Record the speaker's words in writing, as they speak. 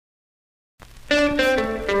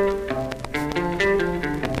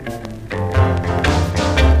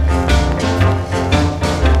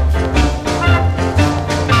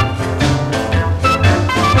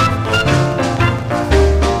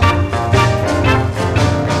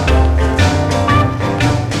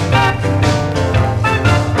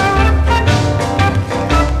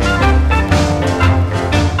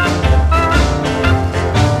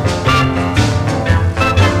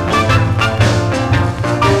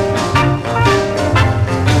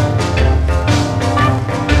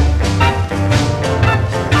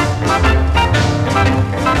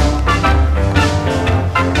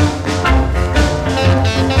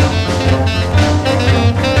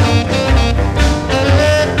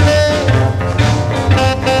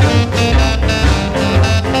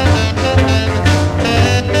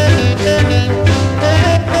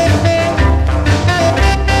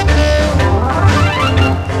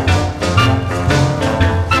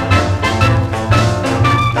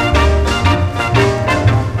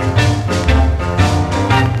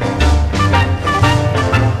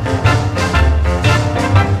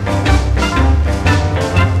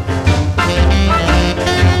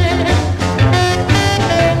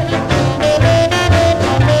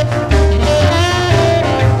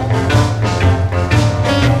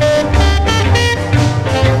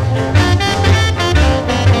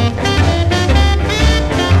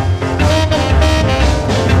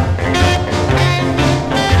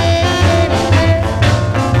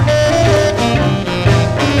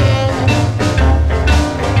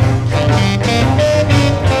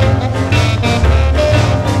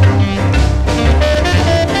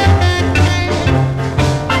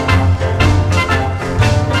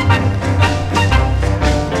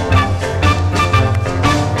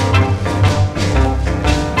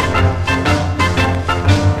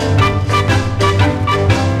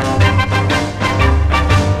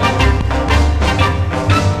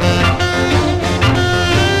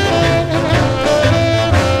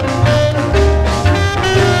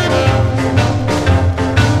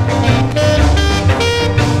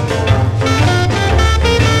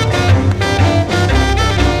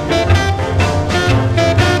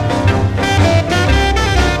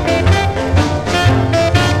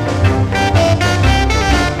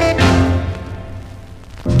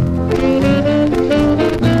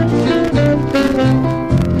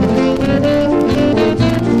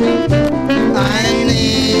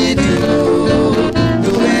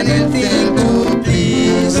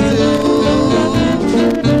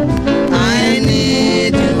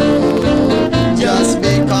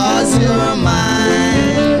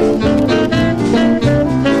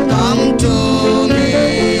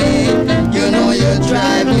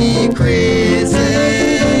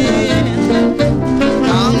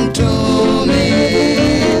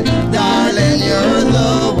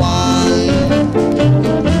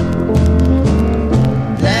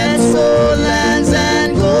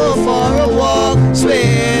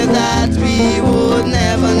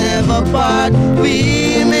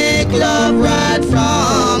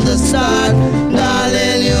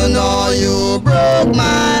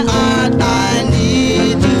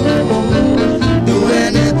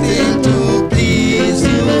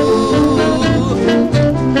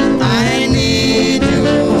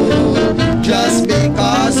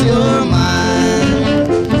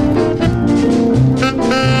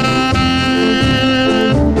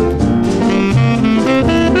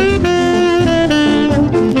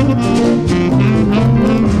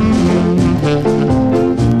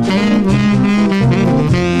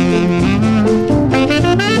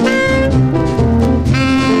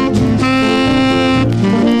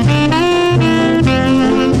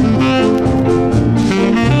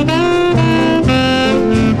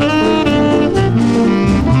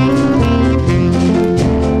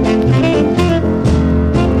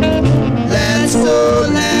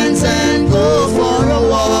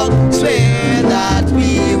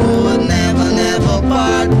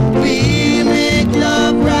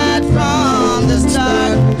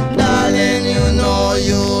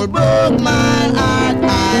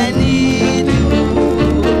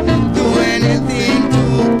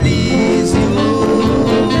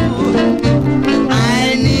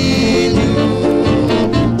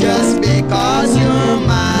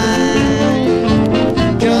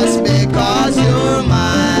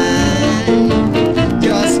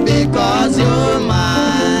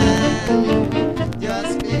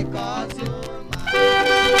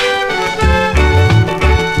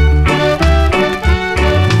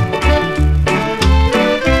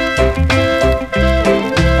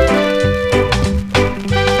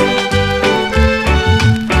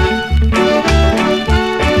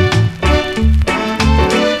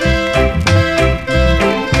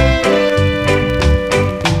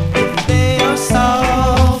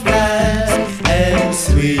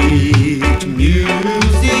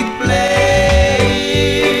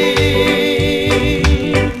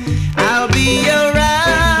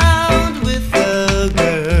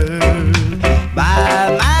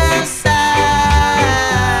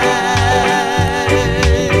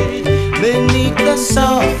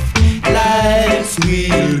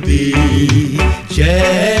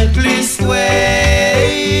gently swaying.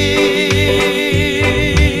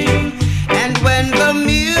 And when the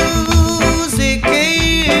music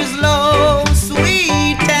is low,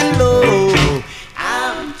 sweet and low,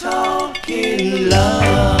 I'm talking love.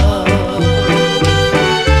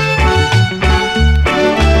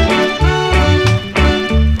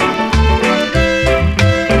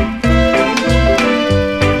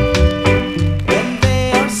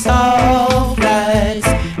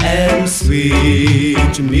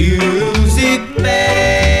 Sweet music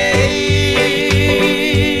playing,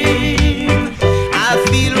 I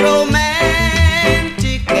feel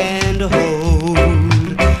romantic and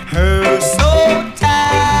hold her so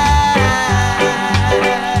tight,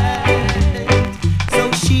 so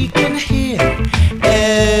she can hear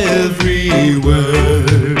every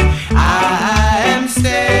word I am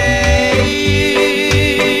saying.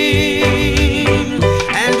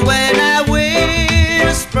 And when I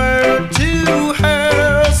whisper to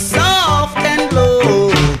her soft and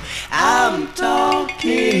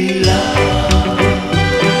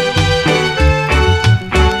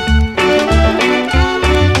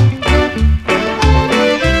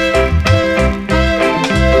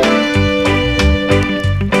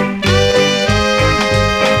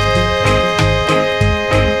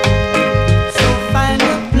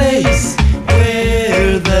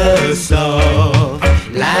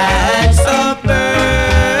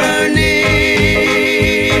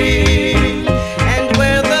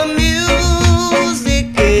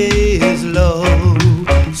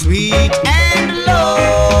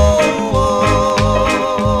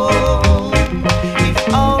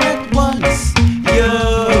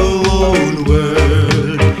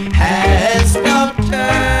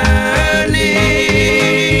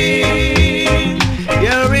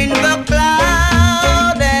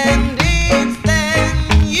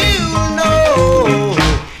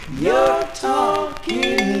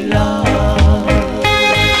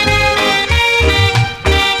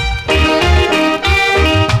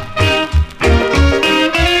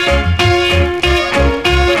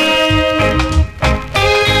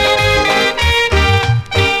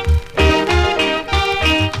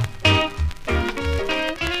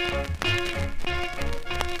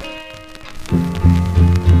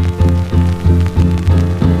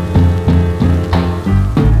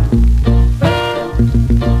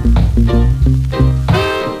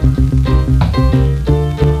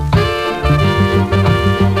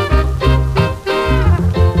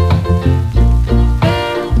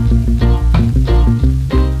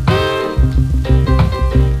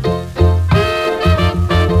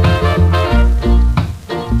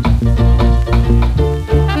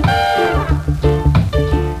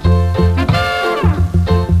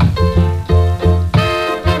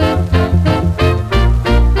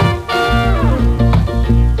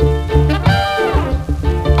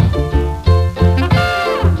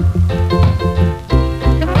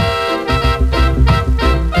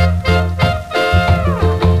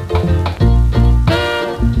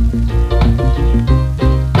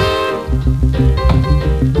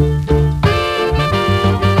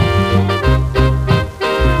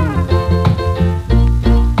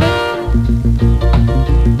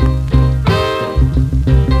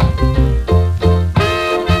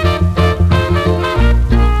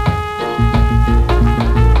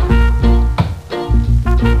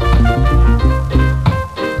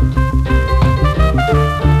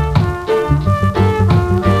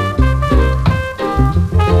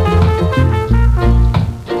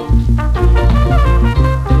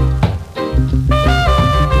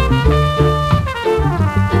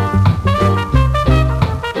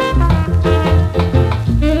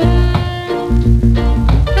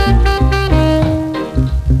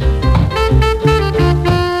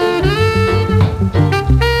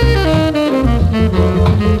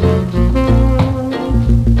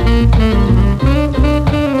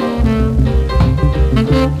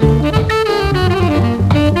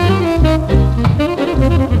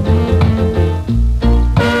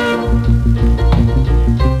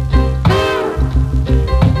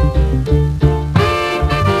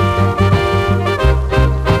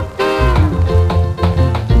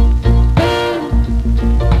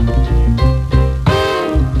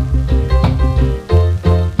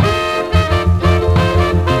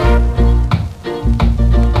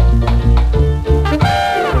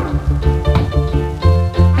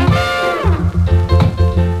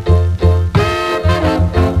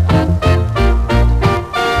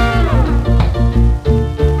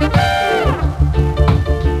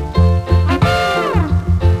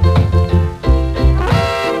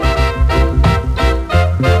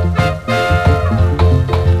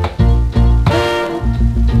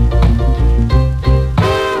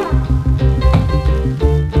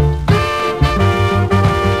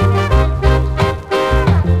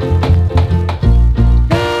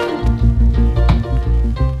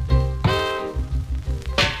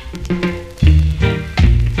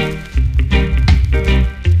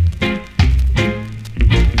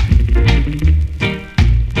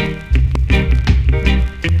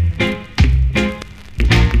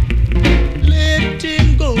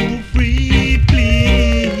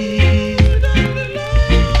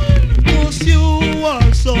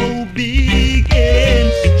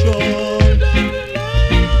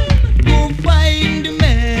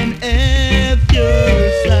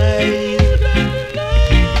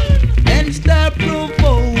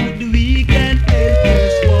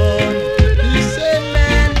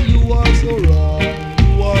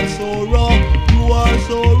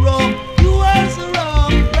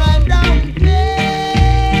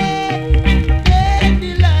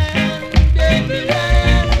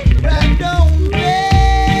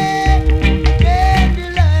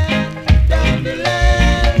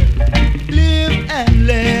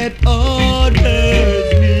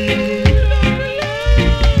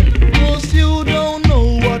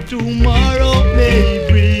tomorrow may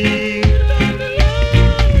bring.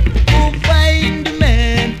 Go find the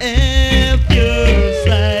man of your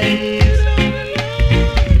size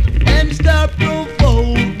and stop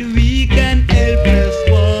provoke the weak and helpless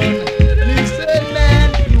one. Listen, man,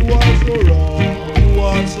 you are so wrong. You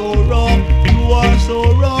are so wrong. You are so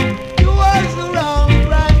wrong. You are so wrong.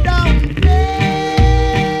 Right down there,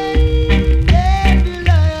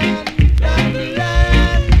 dandelion,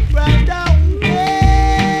 dandelion, right down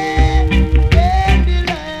there,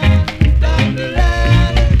 dandelion,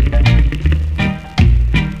 dandelion.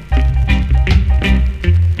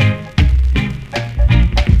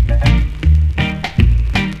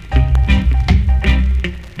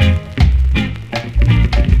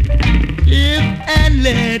 Live and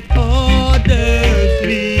let others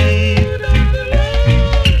live,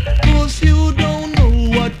 'cause you don't know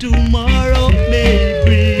what tomorrow may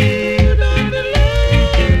bring.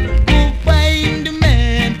 Go find the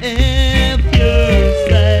man of your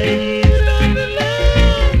size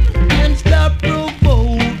and stop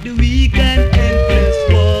provoke the weak and helpless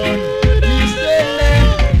one. Listen, man,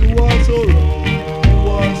 you are so wrong. You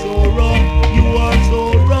are so wrong. You are so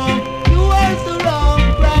wrong. You are so wrong.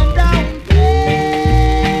 Right down there,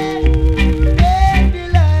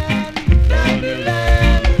 dandelion,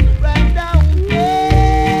 dandelion, right down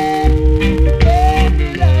there,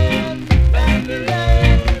 dandelion,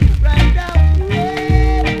 dandelion, right down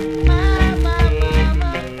there, mama,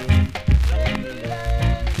 mama,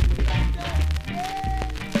 dandelion, right down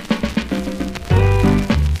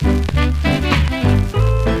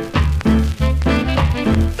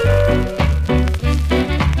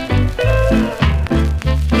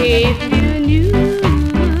If you knew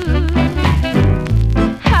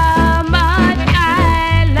how much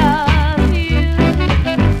I love you,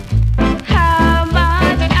 how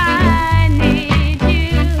much I need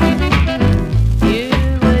you, you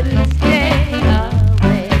wouldn't stay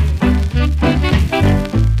away.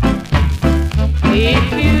 If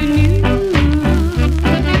you knew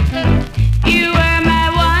you were my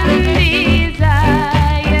one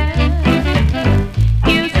desire,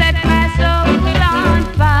 you set my soul on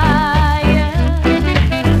fire,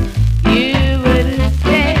 you wouldn't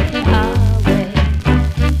stay away.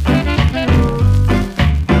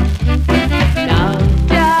 Now,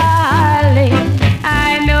 darling, I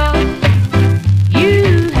know you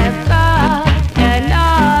have got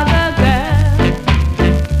another girl.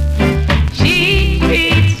 She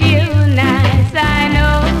treats you nice, I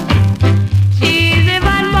know. She's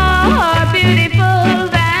even more beautiful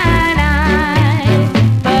than I.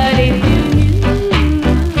 But if you knew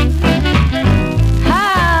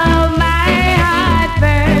how my heart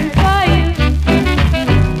burns for you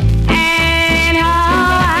and how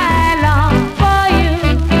I long for you,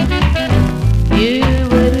 you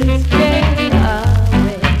wouldn't stay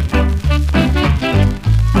away.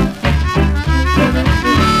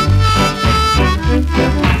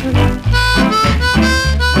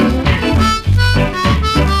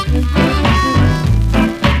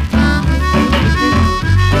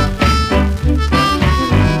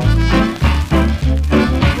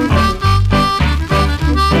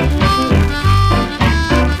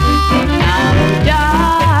 Now,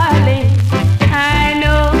 darling, I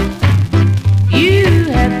know you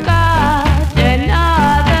have got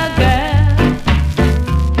another girl.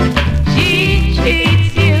 She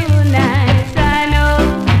treats you nice, I know.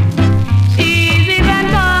 She's even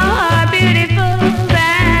more beautiful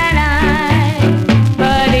than I.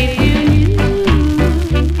 But if you knew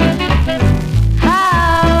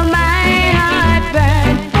how my heart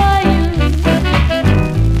burns for you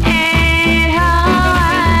and how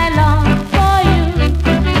I long for you,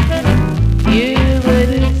 you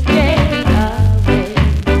wouldn't stay away.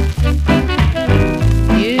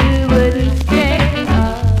 You wouldn't stay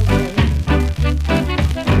away.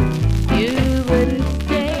 You wouldn't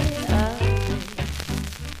stay away.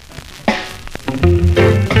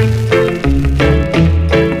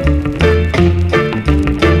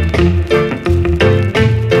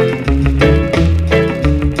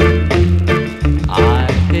 I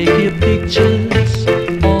take your pictures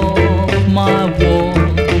off my wall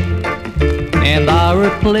and I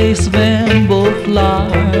replace them both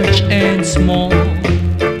large and small.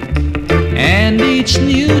 And each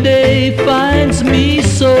new day finds me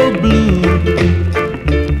so blue,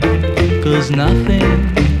 'cause nothing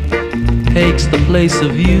takes the place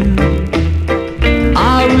of you.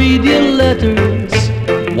 I read your letters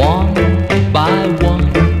one by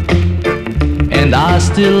one, and I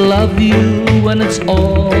still love you when it's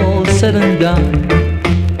all said and done.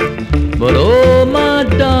 But oh my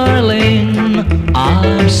darling,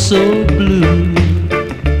 I'm so blue,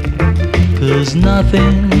 'cause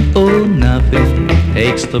nothing oh nothing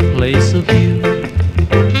takes the place of you.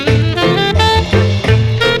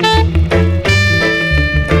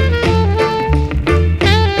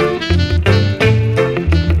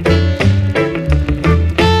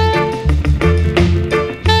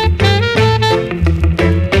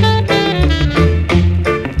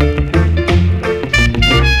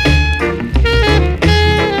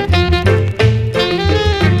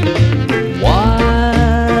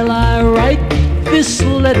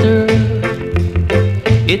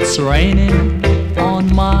 It's raining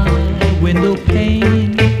on my window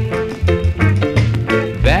pane.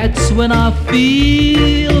 That's when I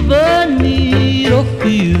feel the need of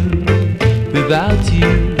you. Without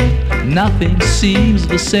you, nothing seems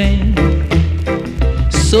the same.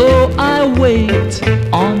 So I wait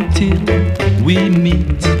until we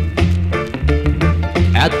meet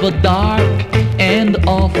at the dark end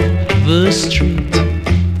of the street.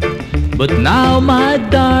 But now, my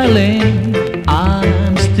darling,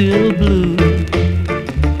 I'm still blue,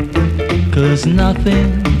 'cause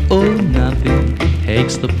nothing, oh nothing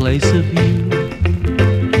takes the place of you.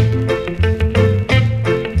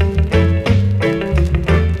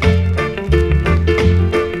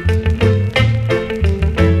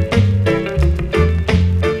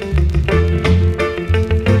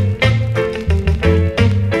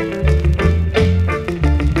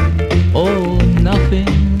 Oh, nothing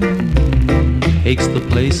takes the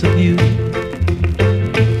place of you.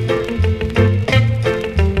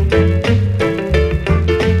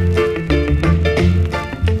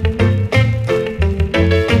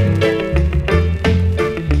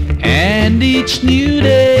 And each new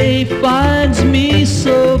day finds me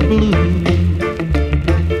so blue.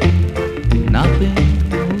 Nothing,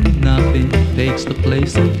 oh, nothing takes the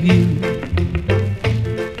place of you.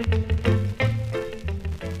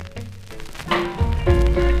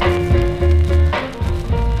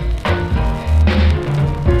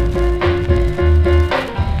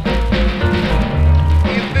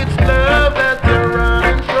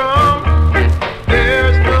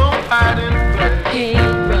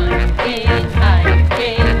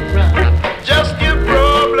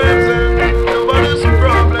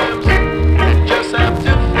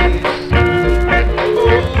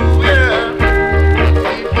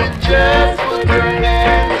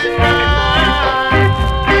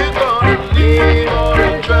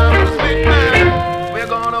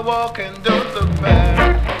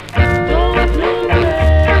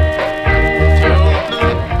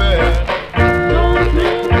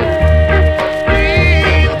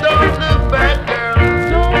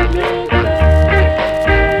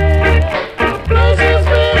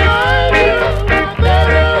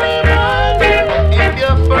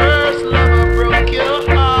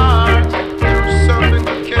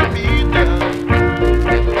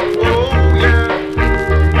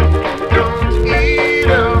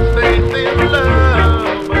 Faith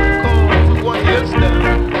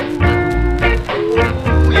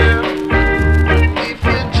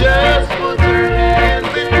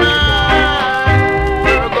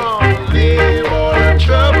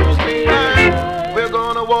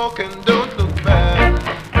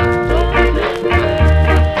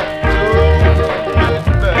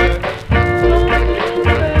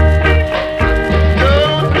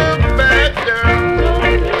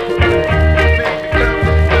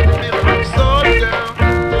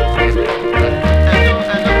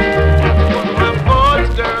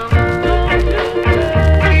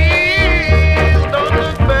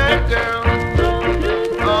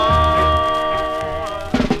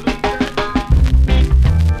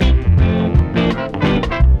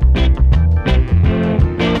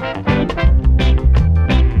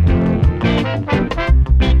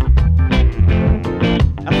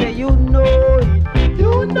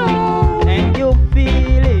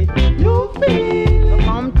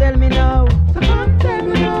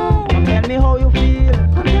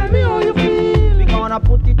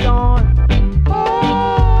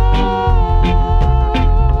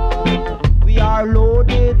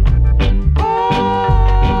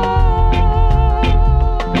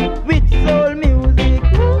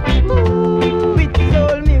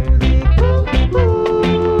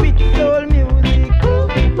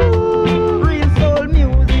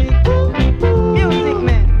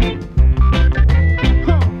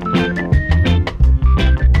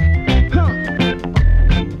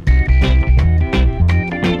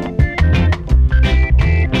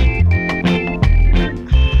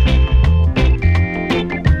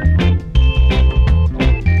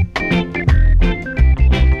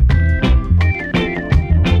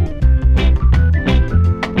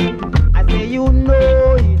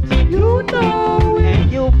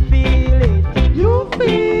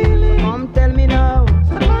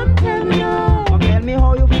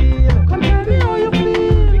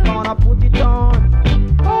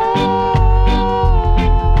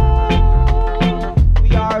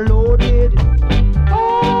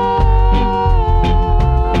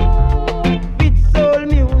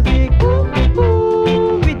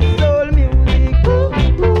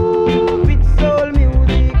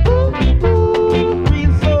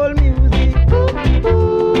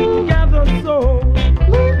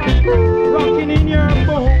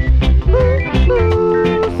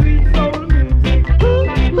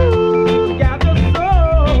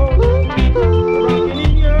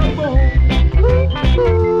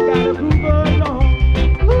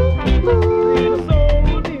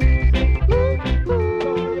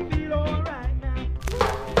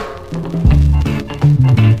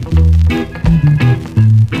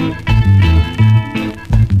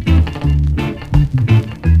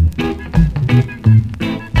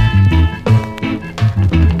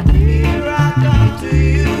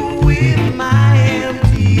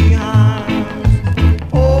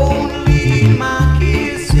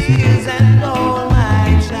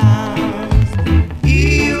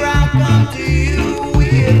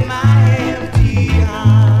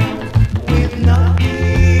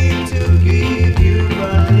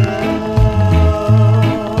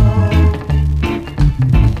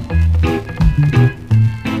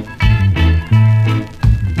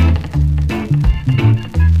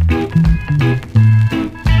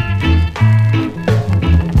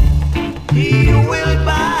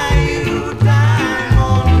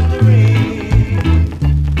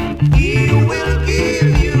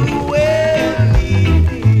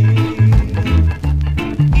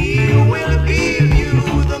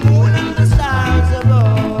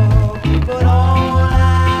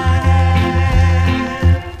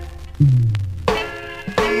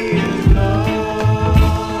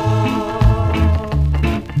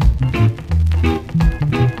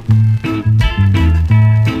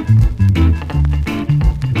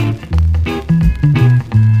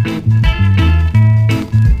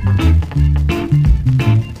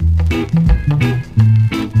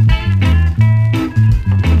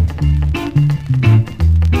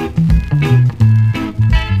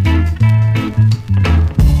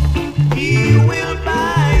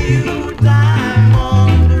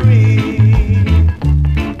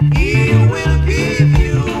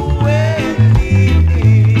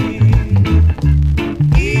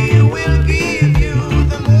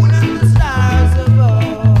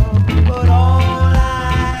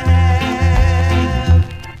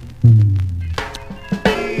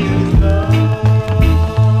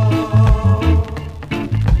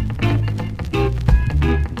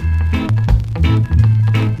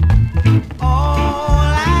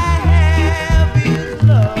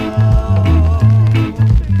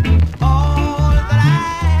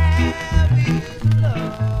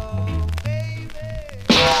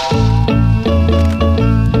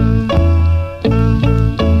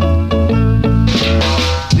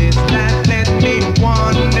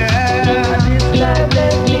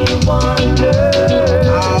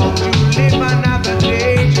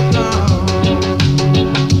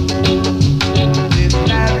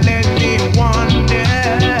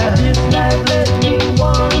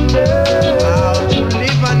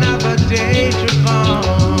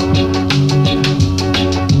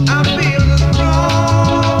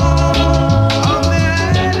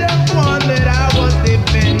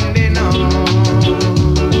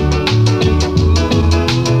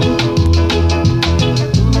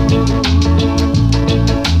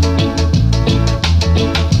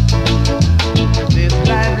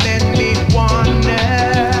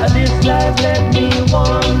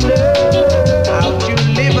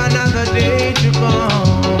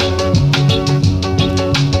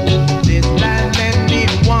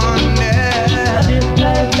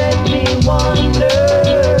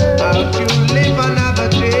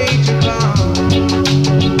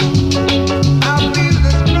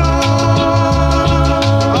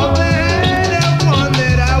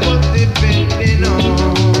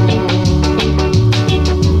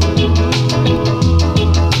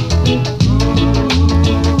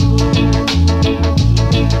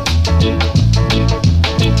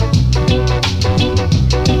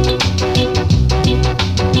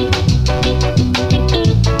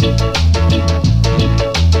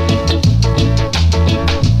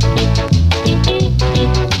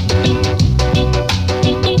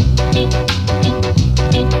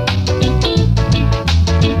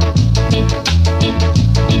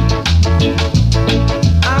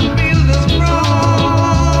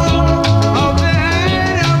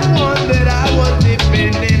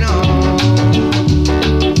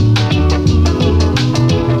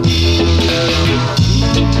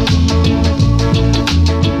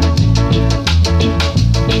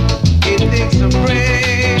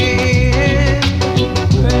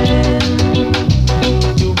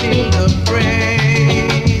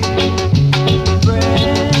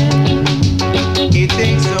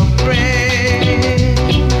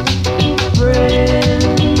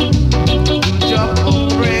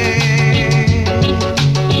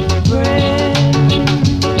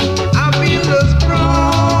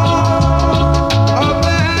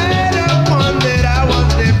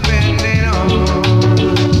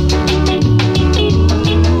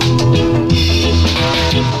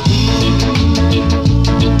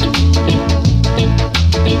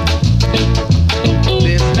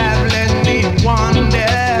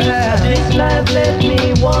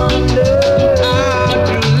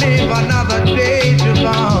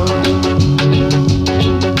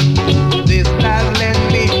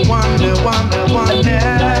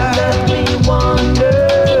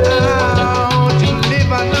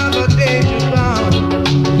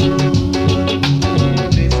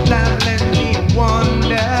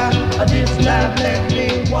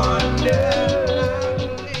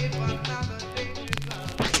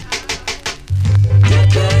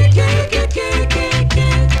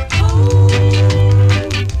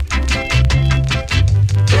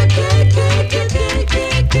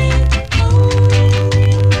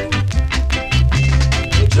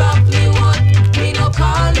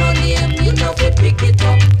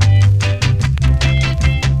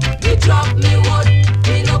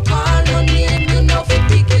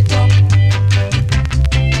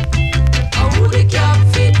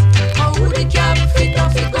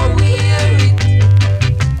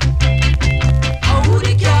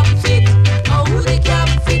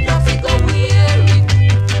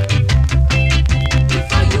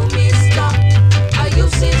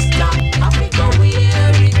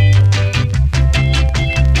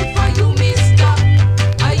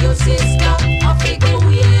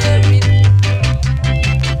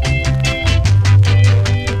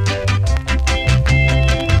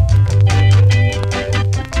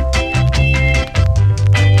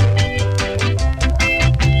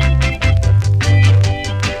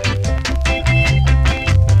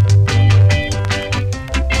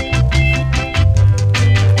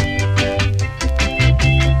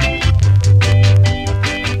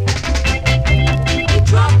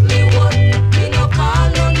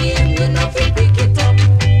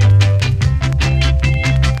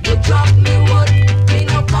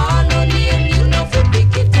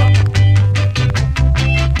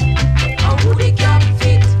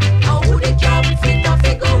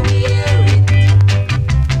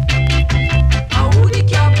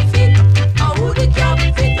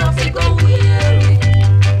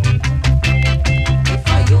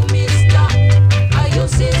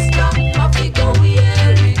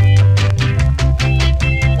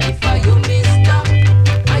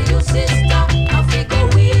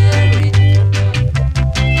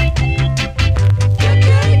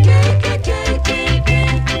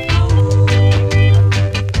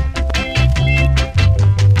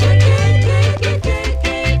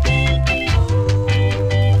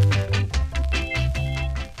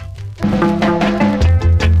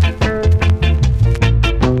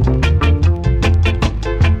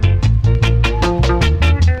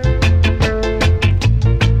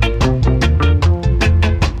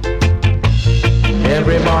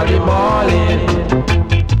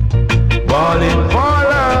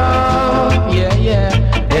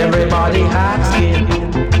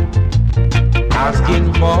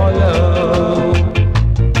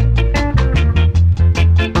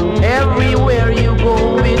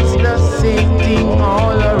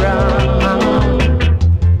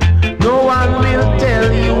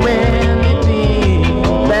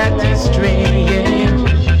swinging,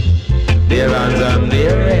 their hands on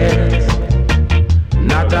their heads,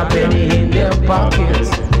 not a penny in their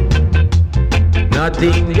pockets.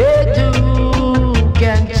 Nothing they do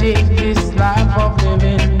can change this life of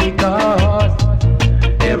living because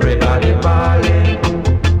everybody balling,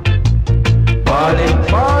 balling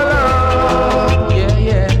for love, yeah,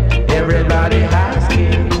 yeah. Everybody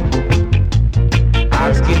asking,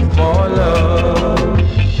 asking for love.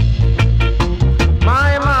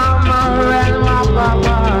 My mama and my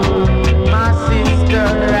papa, my sister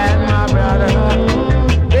and my brother,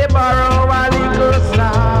 they borrow a little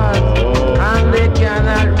salt and they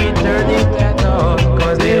cannot return it at all,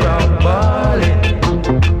 cause they're all balling,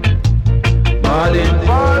 balling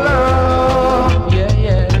for love, yeah,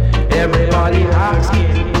 yeah. Everybody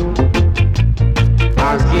asking,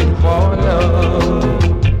 asking for love.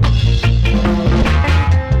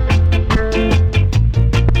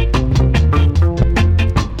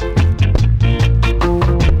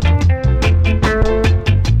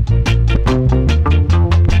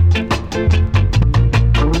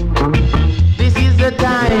 This is the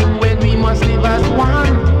time when we must live as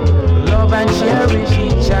one, love and cherish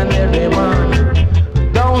each and every one.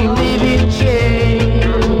 Don't live in shame,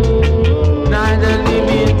 neither live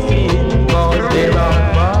in sin, cause they're all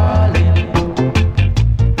falling,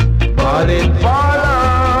 falling for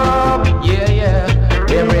love, yeah,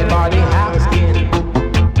 yeah. Everybody asking,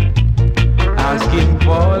 asking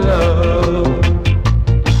for love.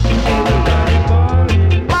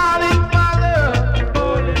 Falling for love,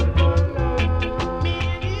 falling for love,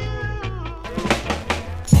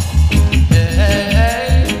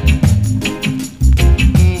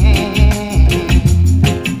 me and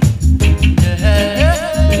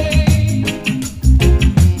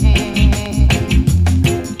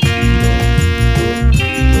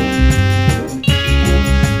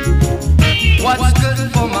What's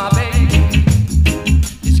good for my baby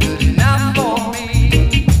is good enough for me.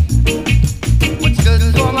 What's good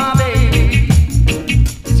for my baby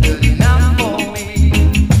is good enough for me.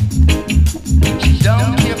 She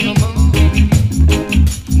don't care for moving,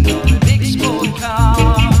 nor a big sport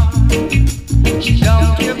car. She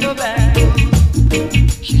don't care for bad,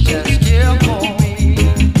 she just care for me.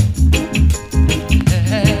 Hey,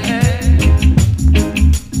 hey, hey.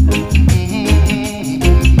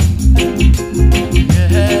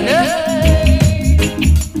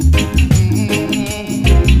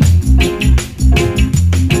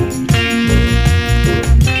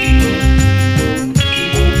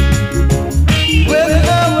 With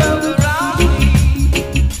the world around me,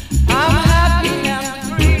 I'm happy and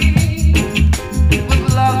free. With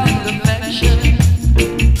love and affection,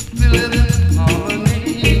 we live in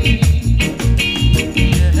harmony.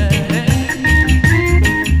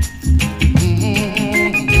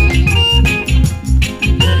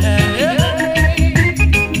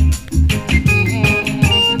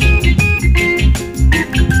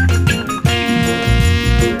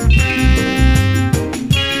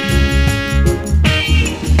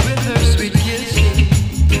 With her sweet kisses,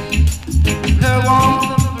 her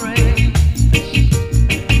warmth of embrace,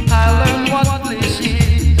 I learned what bliss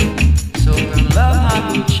is, so her love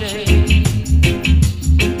I will chase.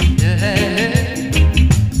 Yeah.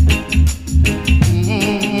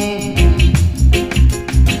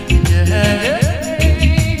 Yeah.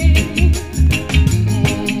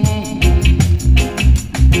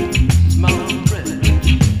 Smile breath,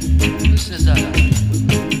 who says I?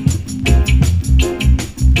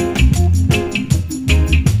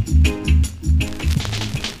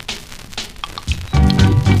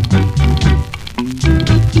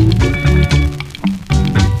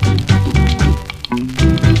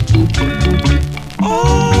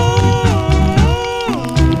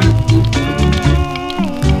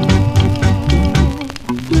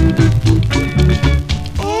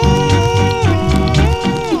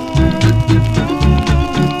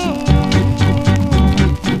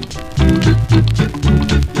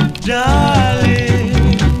 Darling,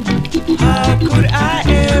 how could I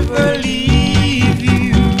ever leave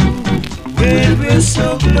you when we're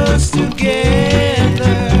so close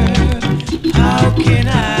together? How can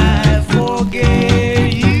I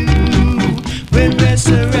forget you when we're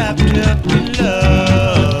so wrapped up in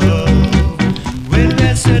love? When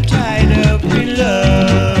we're so tied up in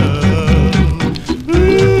love?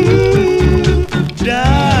 Ooh,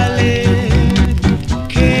 darling,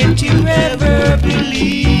 can't you ever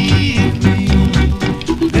believe me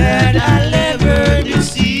that I'll ever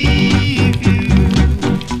deceive you?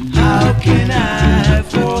 How can I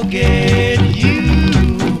forget you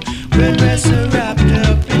when we're so wrapped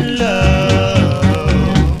up in love?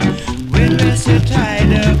 When we're so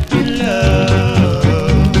tied up in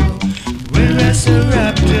love?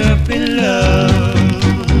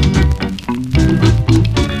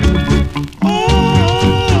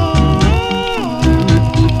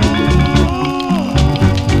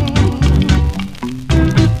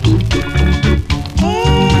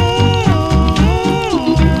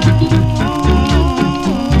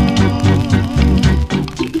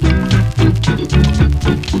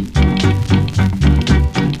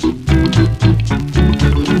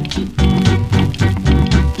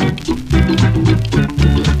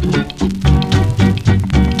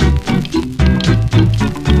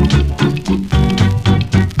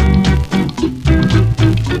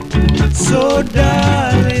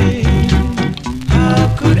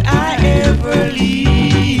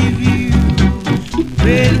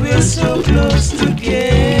 so close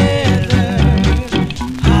together.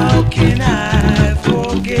 How can I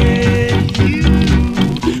forget you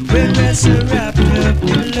when we're so wrapped up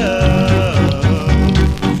in love?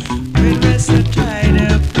 When we're so tied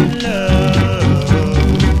up in love.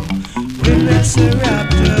 When we're so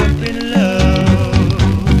wrapped up in love.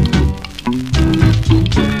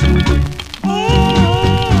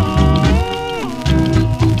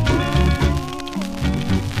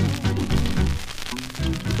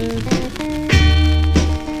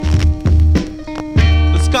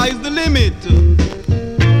 The sky's the limit,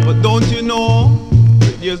 but don't you know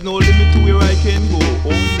there's no limit to where I can go.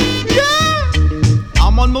 Oh, yeah!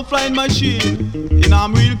 I'm on my flying machine and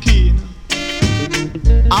I'm real keen.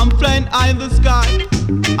 I'm flying high in the sky.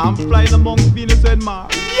 I'm flying amongst Venus and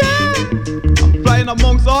Mars. Yeah! I'm flying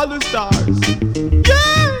amongst all the stars.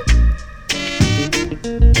 Yeah!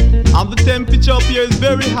 And the temperature up here is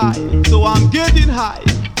very high, so I'm getting high.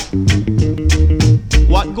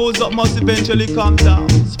 What goes up must eventually come down,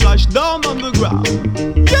 splash down on the ground.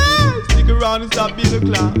 Yeah! Stick around and stop being a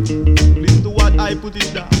clown. Listen to what I put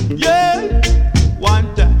it down. Yeah!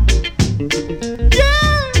 One time.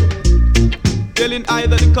 Yeah! Telling I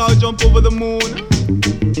that the car jump over the moon,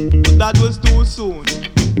 but that was too soon.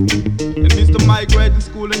 And Mr. Mike ride to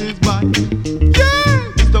school on his bike.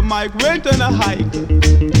 Yeah! Mr. Mike went on a hike.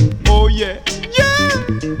 Oh yeah, yeah!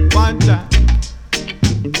 One time.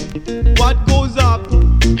 What goes up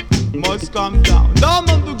must come down. Down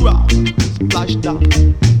on the ground, splash down.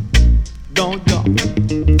 Down, down,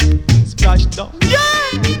 splash down.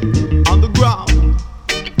 Yeah! On the ground.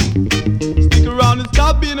 Stick around and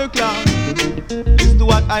stop being a clown. Listen to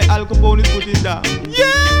what Al Capone is putting down.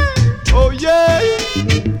 Yeah! Oh yeah!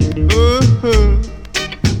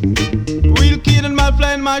 Real keen in my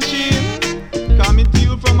flying machine, coming to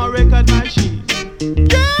you from a record machine.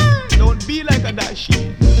 Yeah! Don't be like a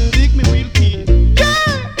dashie. Dig me real keen.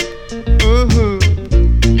 Yeah!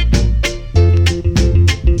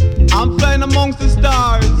 I'm flying amongst the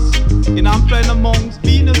stars, and I'm flying amongst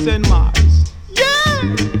Venus and Mars. Yeah!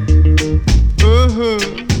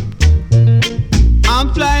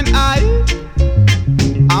 I'm flying high.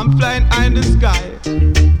 I'm flying high in the sky,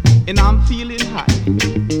 and I'm feeling high.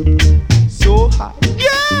 So high.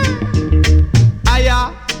 Yeah!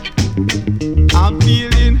 Higher. I'm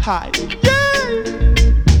feeling high. Yeah!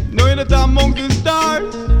 Knowing that I'm amongst the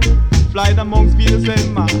stars, flying amongst Venus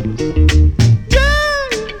and Mars. Yeah!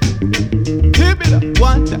 Hip it up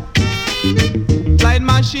one time. Flying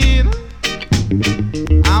machine.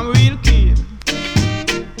 I'm real keen.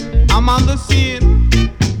 I'm on the scene.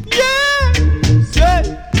 Yeah!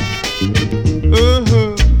 Say.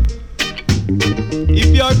 If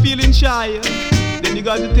you're feeling shy, then you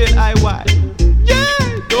got to tell I why.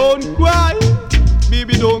 Yeah! Don't cry,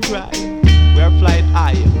 baby, don't cry. We're flying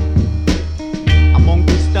high among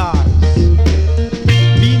the stars,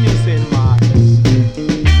 Venus and Mars.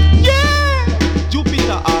 Yeah!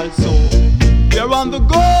 Jupiter also. We're on the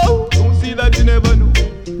go. Don't see that you never know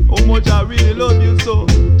how much I really love you so.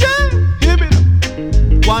 Yeah! Hit me up.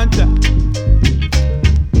 One time.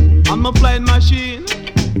 I'm a flying machine.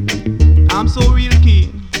 I'm so real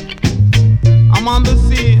keen. I'm on the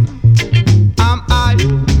scene. I'm high.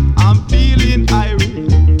 I'm feeling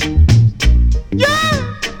irate.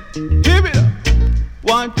 Yeah! Hit it up.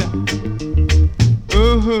 One time.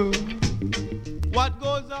 What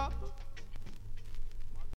goes up?